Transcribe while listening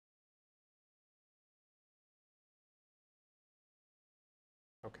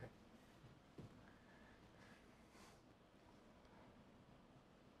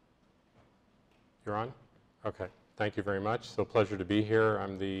You're on? Okay. Thank you very much. So pleasure to be here.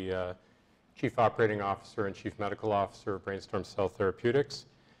 I'm the Chief Operating Officer and Chief Medical Officer of Brainstorm Cell Therapeutics,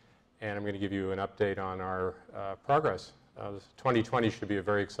 and I'm going to give you an update on our progress. 2020 should be a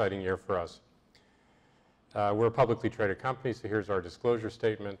very exciting year for us. We're a publicly traded company, so here's our disclosure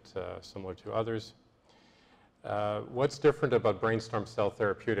statement, similar to others. What's different about Brainstorm Cell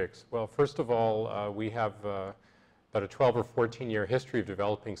Therapeutics? Well, first of all, we have about a 12 or 14-year history of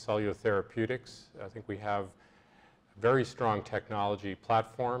developing cellular therapeutics. I think we have a very strong technology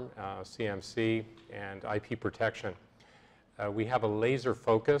platform, CMC, and IP protection. We have a laser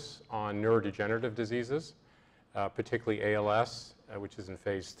focus on neurodegenerative diseases, particularly ALS, which is in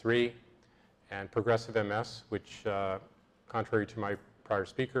phase 3, and progressive MS, which, contrary to my prior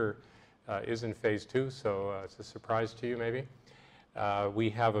speaker, is in phase 2, so it's a surprise to you maybe. We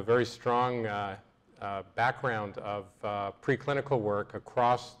have a very strong background of preclinical work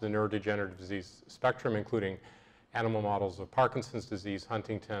across the neurodegenerative disease spectrum, including animal models of Parkinson's disease,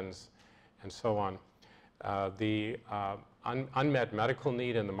 Huntington's, and so on. The unmet medical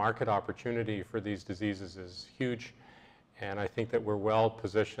need and the market opportunity for these diseases is huge, and I think that we're well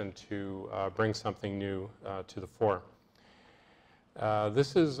positioned to bring something new to the fore.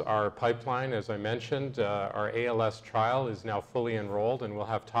 This is our pipeline. As I mentioned, our ALS trial is now fully enrolled, and we'll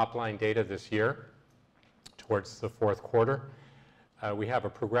have top-line data this year towards the fourth quarter. We have a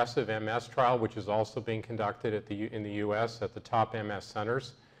progressive MS trial, which is also being conducted in the U.S. at the top MS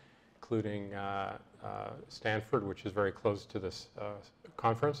centers, including Stanford, which is very close to this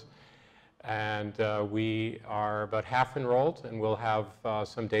conference. And we are about half enrolled, and we'll have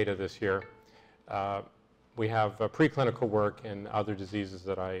some data this year. We have preclinical work in other diseases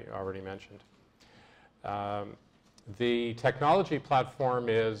that I already mentioned. The technology platform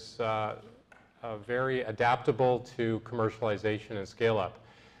is very adaptable to commercialization and scale-up.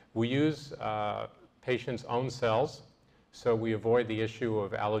 We use patients' own cells, so we avoid the issue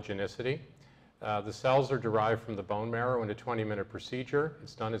of allogenicity. The cells are derived from the bone marrow in a 20-minute procedure.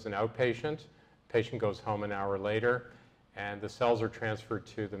 It's done as an outpatient. The patient goes home an hour later, and the cells are transferred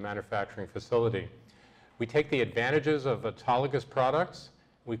to the manufacturing facility. We take the advantages of autologous products.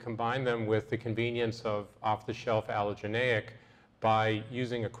 We combine them with the convenience of off-the-shelf allogeneic by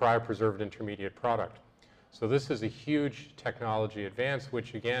using a cryopreserved intermediate product. So this is a huge technology advance,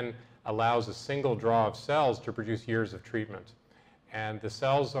 which again allows a single draw of cells to produce years of treatment. And the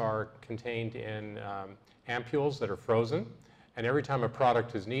cells are contained in ampules that are frozen, and every time a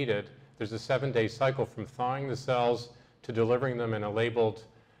product is needed, there's a 7-day cycle from thawing the cells to delivering them in a labeled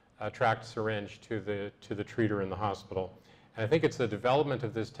tracked syringe to the treater in the hospital. And I think it's the development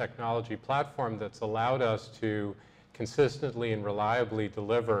of this technology platform that's allowed us to consistently and reliably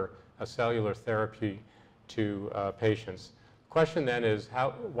deliver a cellular therapy to patients. The question then is,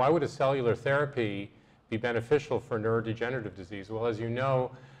 why would a cellular therapy be beneficial for neurodegenerative disease? Well, as you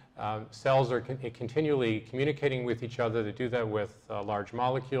know, cells are continually communicating with each other. They do that with large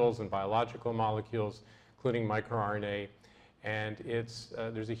molecules and biological molecules, including microRNA. And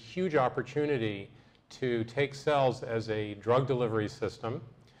there's a huge opportunity to take cells as a drug delivery system,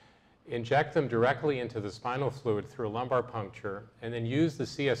 inject them directly into the spinal fluid through a lumbar puncture, and then use the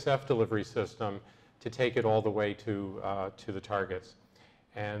CSF delivery system to take it all the way to the targets.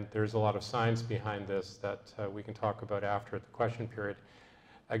 And there's a lot of science behind this that we can talk about after at the question period.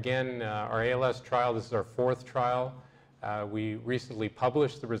 Again, our ALS trial, this is our 4th trial. We recently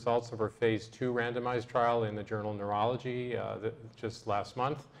published the results of our phase 2 randomized trial in the journal Neurology just last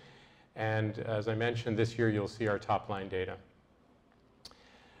month. And as I mentioned, this year you'll see our top-line data.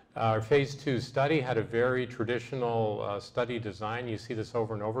 Our phase 2 study had a very traditional study design. You see this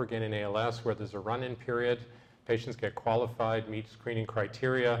over and over again in ALS, where there's a run-in period. Patients get qualified, meet screening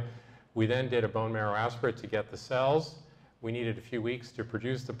criteria. We then did a bone marrow aspirate to get the cells. We needed a few weeks to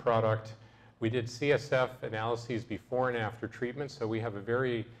produce the product. We did CSF analyses before and after treatment, so we have a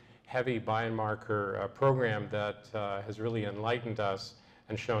very heavy biomarker program that has really enlightened us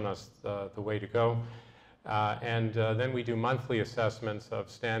and shown us the way to go. And then we do monthly assessments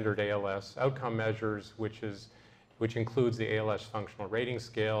of standard ALS outcome measures, which includes the ALS functional rating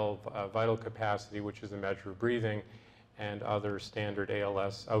scale, vital capacity, which is a measure of breathing, and other standard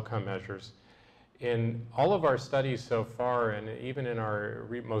ALS outcome measures. In all of our studies so far, and even in our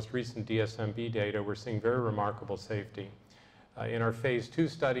most recent DSMB data, we're seeing very remarkable safety. In our phase 2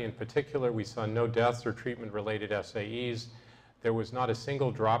 study in particular, we saw no deaths or treatment-related SAEs. There was not a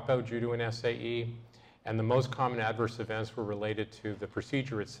single dropout due to an SAE. And the most common adverse events were related to the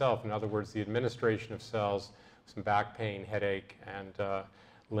procedure itself. In other words, the administration of cells, some back pain, headache, and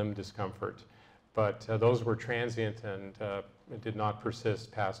limb discomfort. But those were transient and did not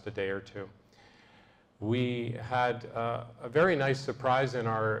persist past a day or two. We had a very nice surprise in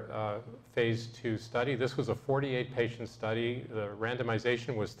our phase 2 study. This was a 48-patient study. The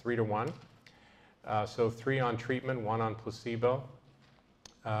randomization was 3 to 1. So 3 on treatment, 1 on placebo.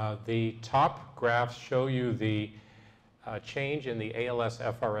 The top graphs show you the change in the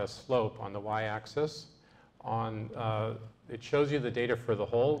ALS-FRS slope on the y-axis. It shows you the data for the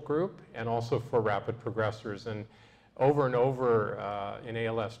whole group and also for rapid progressors. And over in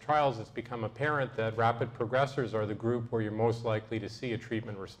ALS trials, it's become apparent that rapid progressors are the group where you're most likely to see a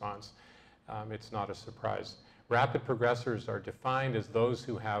treatment response. It's not a surprise. Rapid progressors are defined as those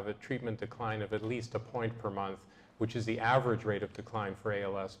who have a treatment decline of at least a point per month, which is the average rate of decline for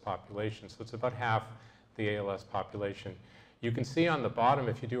ALS population. So it's about half the ALS population. You can see on the bottom,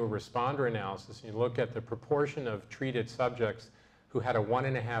 if you do a responder analysis, and you look at the proportion of treated subjects who had a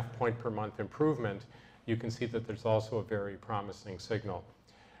 1.5 point per month improvement, you can see that there's also a very promising signal.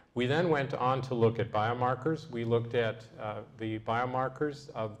 We then went on to look at biomarkers. We looked at the biomarkers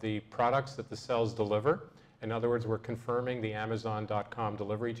of the products that the cells deliver. In other words, we're confirming the Amazon.com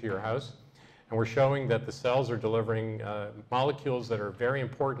delivery to your house. And we're showing that the cells are delivering molecules that are very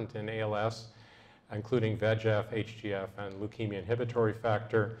important in ALS, including VEGF, HGF, and leukemia inhibitory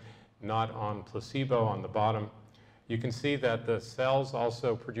factor, not on placebo on the bottom. You can see that the cells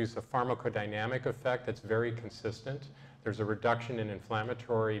also produce a pharmacodynamic effect that's very consistent. There's a reduction in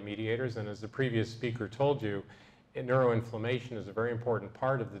inflammatory mediators, and as the previous speaker told you, neuroinflammation is a very important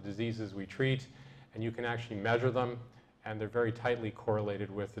part of the diseases we treat, and you can actually measure them, and they're very tightly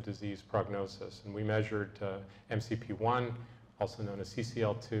correlated with the disease prognosis. And we measured MCP1, also known as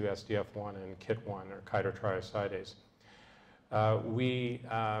CCL2, SDF1, and KIT1, or chitotriosidase. We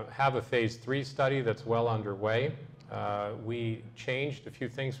have a phase 3 study that's well underway. We changed a few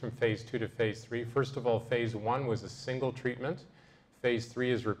things from phase 2 to phase 3. First of all, phase 1 was a single treatment. Phase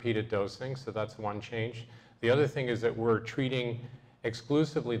 3 is repeated dosing, so that's one change. The other thing is that we're treating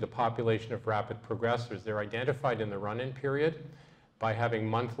exclusively the population of rapid progressors. They're identified in the run-in period by having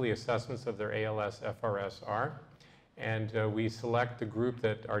monthly assessments of their ALS-FRS-R. And we select the group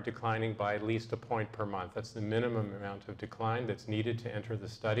that are declining by at least a point per month. That's the minimum amount of decline that's needed to enter the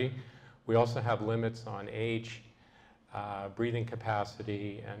study. We also have limits on age, breathing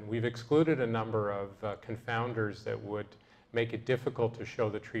capacity, and we've excluded a number of confounders that would make it difficult to show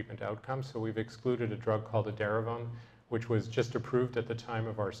the treatment outcome. So we've excluded a drug called edaravone, which was just approved at the time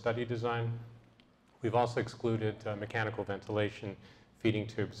of our study design. We've also excluded mechanical ventilation feeding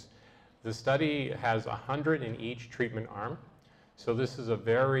tubes. The study has 100 in each treatment arm. So this is a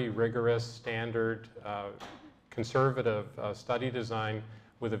very rigorous, standard, conservative study design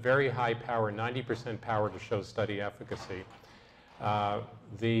with a very high power, 90% power to show study efficacy.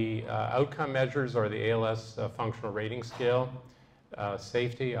 The outcome measures are the ALS functional rating scale,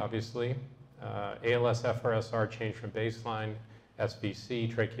 safety, obviously, ALS-FRS-R change from baseline,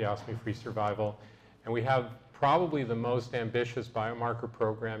 SVC, tracheostomy-free survival, and we have probably the most ambitious biomarker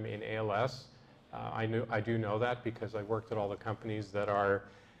program in ALS. I do know that because I worked at all the companies that are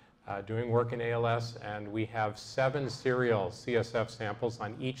doing work in ALS, and we have 7 serial CSF samples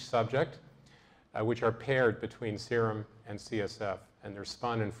on each subject, which are paired between serum and CSF, and they're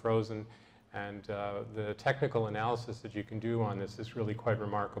spun and frozen, and the technical analysis that you can do on this is really quite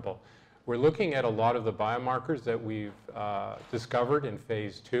remarkable. We're looking at a lot of the biomarkers that we've discovered in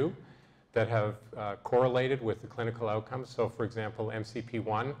phase 2 that have correlated with the clinical outcomes. So for example,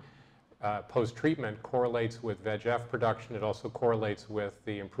 MCP1 post-treatment correlates with VEGF production. It also correlates with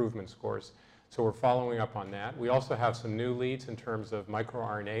the improvement scores. So we're following up on that. We also have some new leads in terms of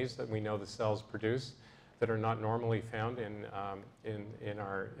microRNAs that we know the cells produce that are not normally found in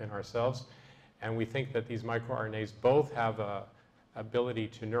our cells. And we think that these microRNAs both have a ability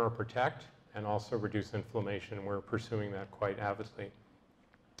to neuroprotect and also reduce inflammation, and we're pursuing that quite avidly.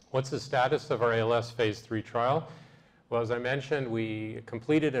 What's the status of our ALS phase 3 trial? Well, as I mentioned, we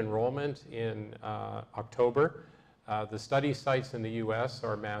completed enrollment in October. The study sites in the US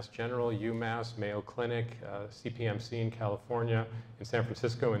are Mass General, UMass, Mayo Clinic, CPMC in California, in San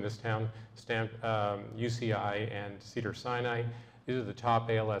Francisco in this town, UCI, and Cedars-Sinai. These are the top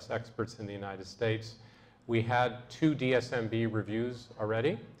ALS experts in the United States. We had 2 DSMB reviews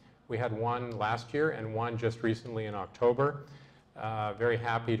already. We had one last year and one just recently in October. Very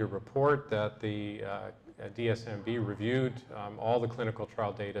happy to report that the DSMB reviewed all the clinical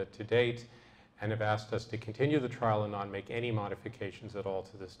trial data to date and have asked us to continue the trial and not make any modifications at all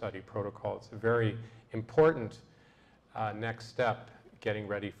to the study protocol. It's a very important next step getting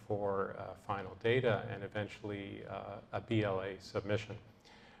ready for final data and eventually a BLA submission.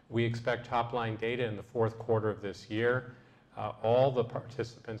 We expect top-line data in the 4th quarter of this year. All the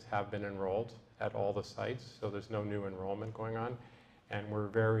participants have been enrolled at all the sites, so there's no new enrollment going on. And we're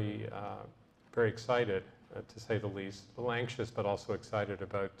very excited, to say the least, a little anxious, but also excited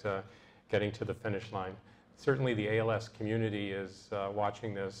about getting to the finish line. Certainly the ALS community is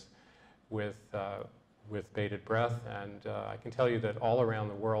watching this with bated breath, and I can tell you that all around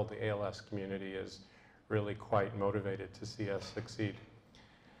the world, the ALS community is really quite motivated to see us succeed.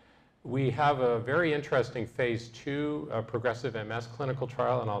 We have a very interesting phase 2 progressive MS clinical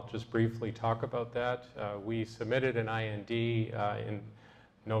trial, and I'll just briefly talk about that. We submitted an IND in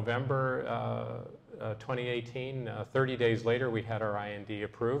November 2018. 30 days later, we had our IND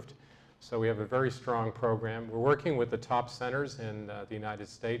approved. So we have a very strong program. We're working with the top centers in the United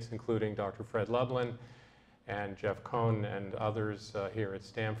States, including Dr. Fred Lublin and Jeff Cohn and others here at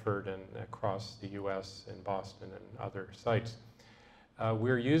Stanford and across the US in Boston and other sites.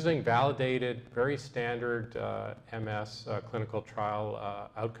 We're using validated, very standard MS clinical trial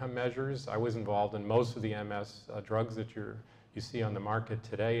outcome measures. I was involved in most of the MS drugs that you see on the market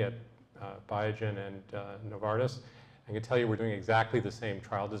today at Biogen and Novartis. I can tell you we're doing exactly the same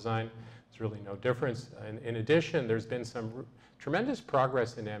trial design. There's really no difference. And in addition, there's been some tremendous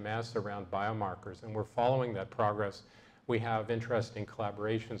progress in MS around biomarkers, and we're following that progress. We have interesting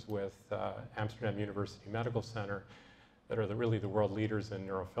collaborations with Amsterdam University Medical Center that are really the world leaders in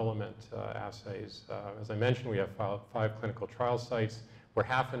neurofilament assays. As I mentioned, we have 5 clinical trial sites. We're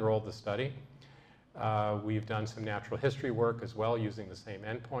half enrolled the study. We've done some natural history work as well using the same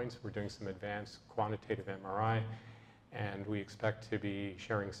endpoints. We're doing some advanced quantitative MRI, and we expect to be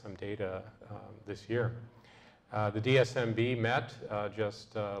sharing some data this year. The DSMB met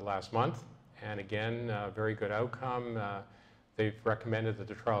just last month, and again, very good outcome. They've recommended that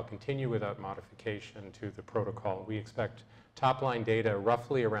the trial continue without modification to the protocol. We expect top-line data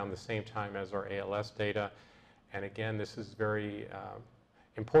roughly around the same time as our ALS data. And again, this is very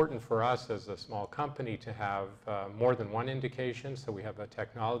important for us as a small company to have more than one indication. So we have a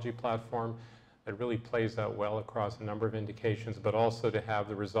technology platform that really plays out well across a number of indications, but also to have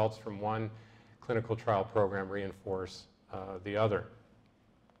the results from one clinical trial program reinforce the other.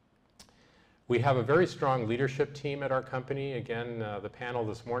 We have a very strong leadership team at our company. Again, the panel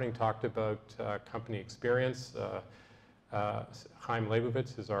this morning talked about company experience. Chaim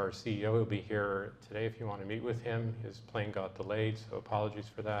Leibovitz is our CEO. He'll be here today if you want to meet with him. His plane got delayed, so apologies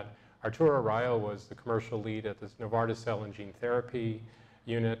for that. Arturo Arrayo was the commercial lead at this Novartis Cell and Gene Therapy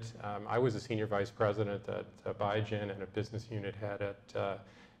unit. I was a senior vice president at Biogen and a business unit head at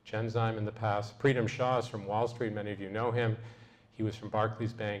Genzyme in the past. Preetam Shah is from Wall Street. Many of you know him. He was from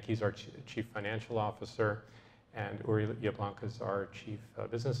Barclays Bank. He's our chief financial officer. And Uri Yablonka is our chief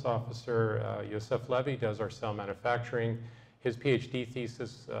business officer. Yosef Levy does our cell manufacturing. His PhD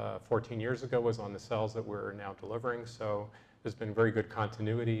thesis 14 years ago was on the cells that we're now delivering. So there's been very good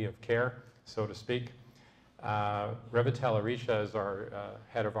continuity of care, so to speak. Revital Arisha is our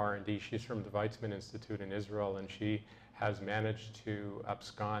head of R&D. She's from the Weizmann Institute in Israel, and she has managed to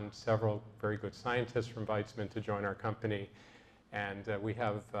abscond several very good scientists from Weizmann to join our company. And we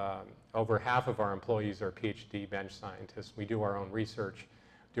have over half of our employees are PhD bench scientists. We do our own research,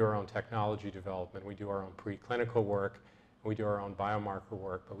 do our own technology development, we do our own preclinical work, we do our own biomarker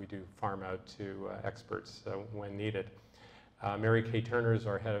work, but we do farm out to experts when needed. Mary Kay Turner is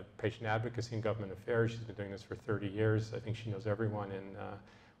our head of patient advocacy and government affairs. She's been doing this for 30 years. I think she knows everyone in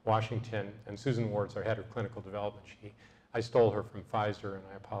Washington. And Susan Ward's our head of clinical development. I stole her from Pfizer, and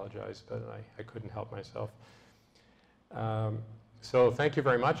I apologize, but I couldn't help myself. So thank you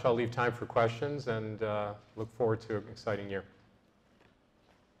very much. I'll leave time for questions and look forward to an exciting year.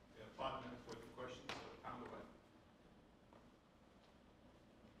 We have 5 minutes worth of questions, so pound away.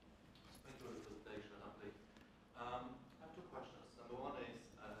 Thank you for the presentation and update. I have 2 questions. Number one is,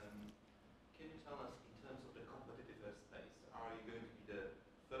 can you tell us in terms of the competitive space, are you going to be the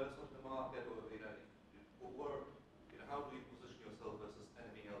first on the market, or how do you position yourself versus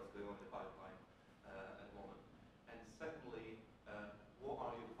anything else going on in the pipeline at the moment? And secondly, what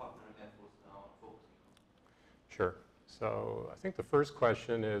are your partnering efforts now focusing on? Sure. So I think the first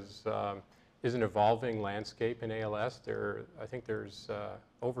question is an evolving landscape in ALS. I think there's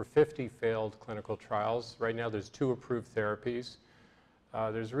over 50 failed clinical trials. Right now there's 2 approved therapies.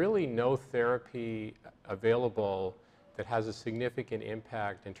 There's really no therapy available that has a significant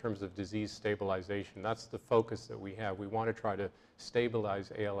impact in terms of disease stabilization. That's the focus that we have. We want to try to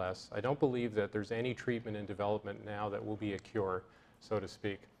stabilize ALS. I don't believe that there's any treatment in development now that will be a cure, so to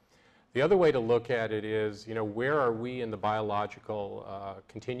speak. The other way to look at it is, where are we in the biological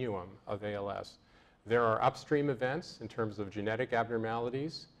continuum of ALS? There are upstream events in terms of genetic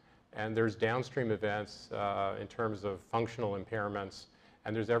abnormalities, and there's downstream events in terms of functional impairments,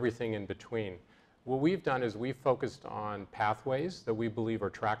 and there's everything in between. What we've done is we've focused on pathways that we believe are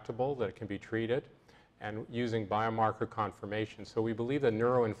tractable, that can be treated, and using biomarker confirmation. So we believe that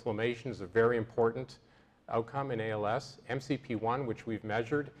neuroinflammation is a very important outcome in ALS. MCP1, which we've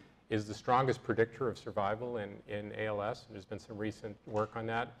measured, is the strongest predictor of survival in ALS. There's been some recent work on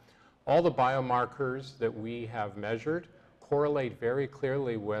that. All the biomarkers that we have measured correlate very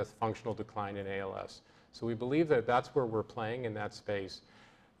clearly with functional decline in ALS. So we believe that that's where we're playing in that space.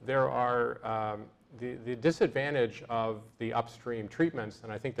 There are the disadvantage of the upstream treatments,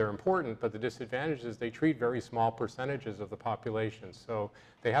 and I think they're important, but the disadvantage is they treat very small percentages of the population. So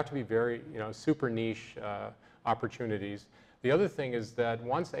they have to be very, super niche opportunities. The other thing is that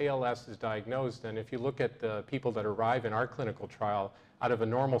once ALS is diagnosed, and if you look at the people that arrive in our clinical trial, out of a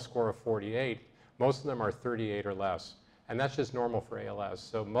normal score of 48, most of them are 38 or less. And that's just normal for ALS.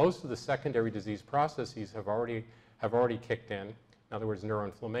 So most of the secondary disease processes have already kicked in. In other words,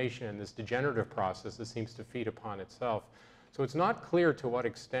 neuroinflammation and this degenerative process that seems to feed upon itself. So it's not clear to what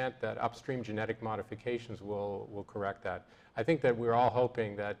extent that upstream genetic modifications will correct that. I think that we're all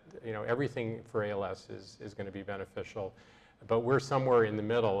hoping that everything for ALS is going to be beneficial. But we're somewhere in the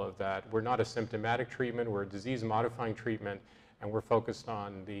middle of that. We're not a symptomatic treatment. We're a disease-modifying treatment. And we're focused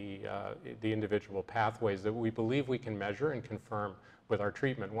on the individual pathways that we believe we can measure and confirm with our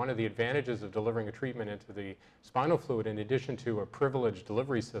treatment. One of the advantages of delivering a treatment into the spinal fluid, in addition to a privileged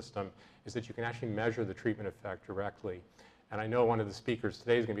delivery system, is that you can actually measure the treatment effect directly. And I know one of the speakers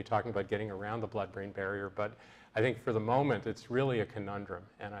today is going to be talking about getting around the blood-brain barrier, but I think for the moment it's really a conundrum,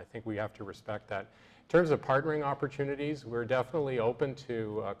 and I think we have to respect that. In terms of partnering opportunities, we're definitely open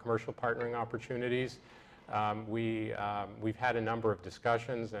to commercial partnering opportunities. We've had a number of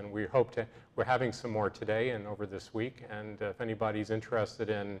discussions, and we're having some more today and over this week. And if anybody's interested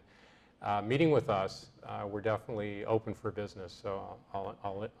in meeting with us, we're definitely open for business. So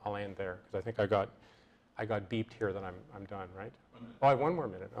I'll end there because I think I got beeped here that I'm done, right? 1 minute. Oh, I have one more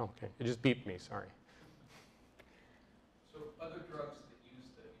minute. Oh, okay. It just beeped me. Sorry. So other drugs that use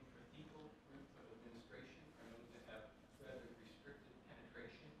the intrathecal route of administration are known to have rather restricted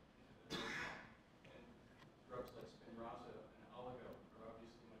penetration into the neuron. And drugs like Spinraza and oligo are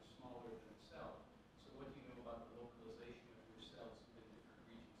obviously much smaller than a cell. So what do you know about the localization of your cells in different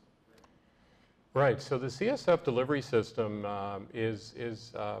regions of the brain? Right. So the CSF delivery system is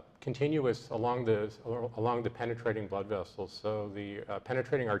continuous along the penetrating blood vessels. So the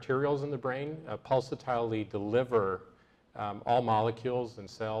penetrating arterioles in the brain pulsatilely deliver all molecules and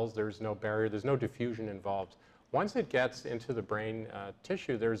cells. There's no barrier. There's no diffusion involved. Once it gets into the brain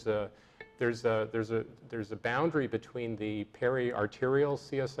tissue, there's a boundary between the periarterial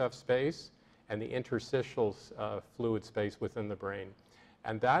CSF space and the interstitial fluid space within the brain.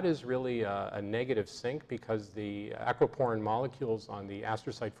 And that is really a negative sink because the aquaporin molecules on the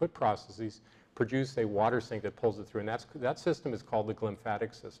astrocyte foot processes produce a water sink that pulls it through. And that system is called the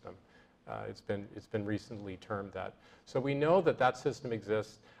glymphatic system. It's been recently termed that. So we know that system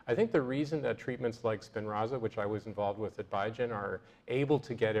exists. I think the reason that treatments like Spinraza, which I was involved with at Biogen, are able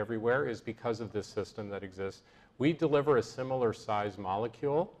to get everywhere is because of this system that exists. We deliver a similar size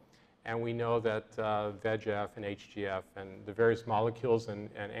molecule, and we know that VEGF and HGF and the various molecules and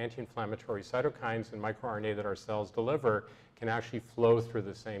anti-inflammatory cytokines and microRNA that our cells deliver can actually flow through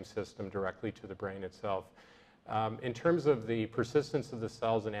the same system directly to the brain itself. In terms of the persistence of the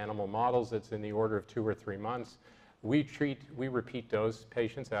cells in animal models, it's in the order of 2 or 3 months. We repeat dose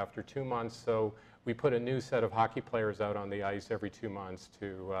patients after 2 months, so we put a new set of hockey players out on the ice every 2 months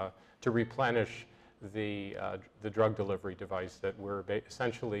to replenish the drug delivery device that we're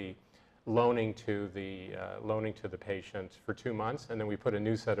essentially loaning to the patient for 2 months, and then we put a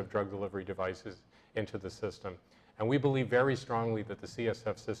new set of drug delivery devices into the system. And we believe very strongly that the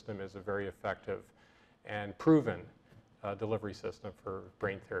CSF system is a very effective and proven delivery system for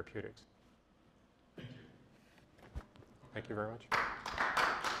brain therapeutics. Thank you. Thank you very much.